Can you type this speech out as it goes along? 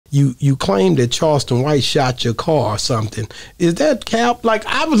you claim that Charleston White shot your car or something. Is that cap? Like,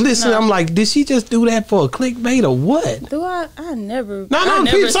 I was listening, I'm like, did she just do that for a clickbait or what? Do I never. No,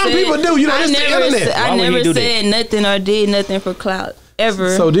 some people do. You know, it's the internet. I never said nothing or did nothing for clout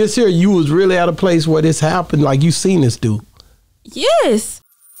ever. So this here, you was really at a place where this happened. Like, you seen this dude. Yes.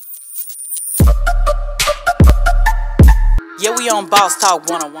 Yeah, we on Boss Talk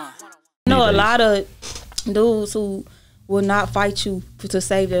 101. I know a lot of dudes who will not fight you to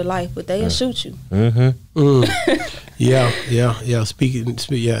save their life, but they'll shoot you. Yeah.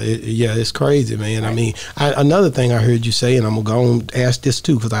 It's crazy, man. I mean, another thing I heard you say, and I'm gonna go and ask this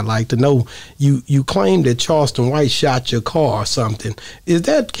too, because I'd like to know. You claim that Charleston White shot your car or something. Is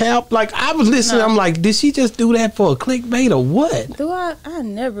that cap? Like, I was listening, I'm like, did she just do that for a clickbait or what? Do I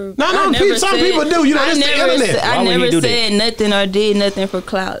never. No, some people do. You know, it's the internet. I never said nothing or did nothing for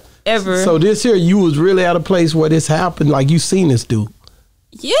clout ever. So this here, you was really at a place where this happened. Like, you seen this dude.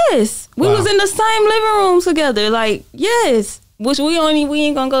 Yes, we was in the same living room together. Like, yes, which we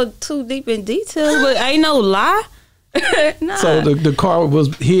ain't gonna go too deep in details, but ain't no lie. Nah. So the car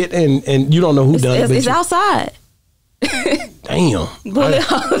was hit, and you don't know who done it. It's outside. Damn.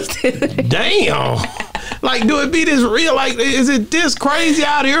 Damn. Like, do it be this real? Like, is it this crazy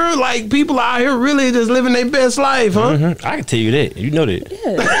out here? Like, people out here really just living their best life, huh? I can tell you that. You know that.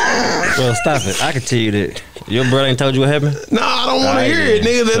 Yeah. Well, stop it. I can tell you that. Your brother ain't told you what happened? No, I don't want to hear it,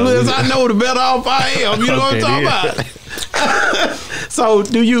 nigga. The less I know, the better off I am. You know what I'm talking about? So,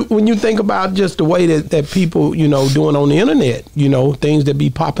 when you think about just the way that people, you know, doing on the internet, you know, things that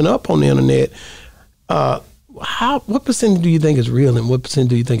be popping up on the internet, what percentage do you think is real and what percent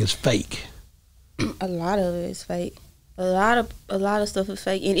do you think is fake? A lot of it is fake. A lot of stuff is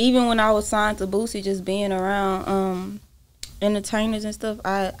fake. And even when I was signed to Boosie, just being around entertainers and stuff,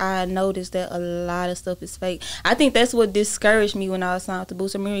 I noticed that a lot of stuff is fake. I think that's what discouraged me when I was signed to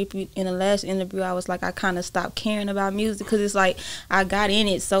Boosie. I remember in the last interview, I was like, I kind of stopped caring about music because it's like I got in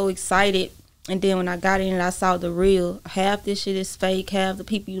it so excited, and then when I got in it, I saw the real. Half this shit is fake. Half the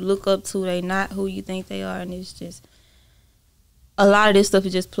people you look up to, they not who you think they are, and it's just a lot of this stuff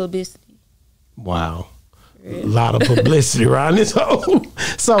is just publicity. Wow. Really? A lot of publicity around this whole.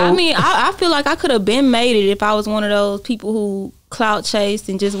 So I mean, I feel like I could have been made it if I was one of those people who clout chased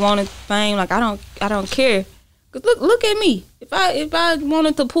and just wanted fame. Like, I don't care. Cause look at me. If I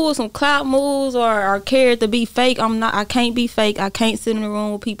wanted to pull some clout moves or cared to be fake, I can't be fake. I can't sit in the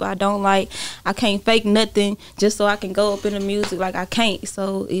room with people I don't like. I can't fake nothing just so I can go up in the music. Like, I can't.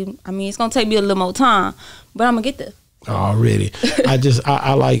 So it's gonna take me a little more time, but I'm gonna get there. Already. I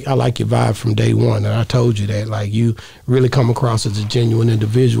like your vibe from day one, and I told you that. Like, you really come across as a genuine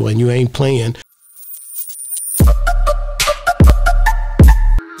individual, and you ain't playing.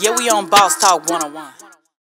 Yeah, we on Boss Talk 101.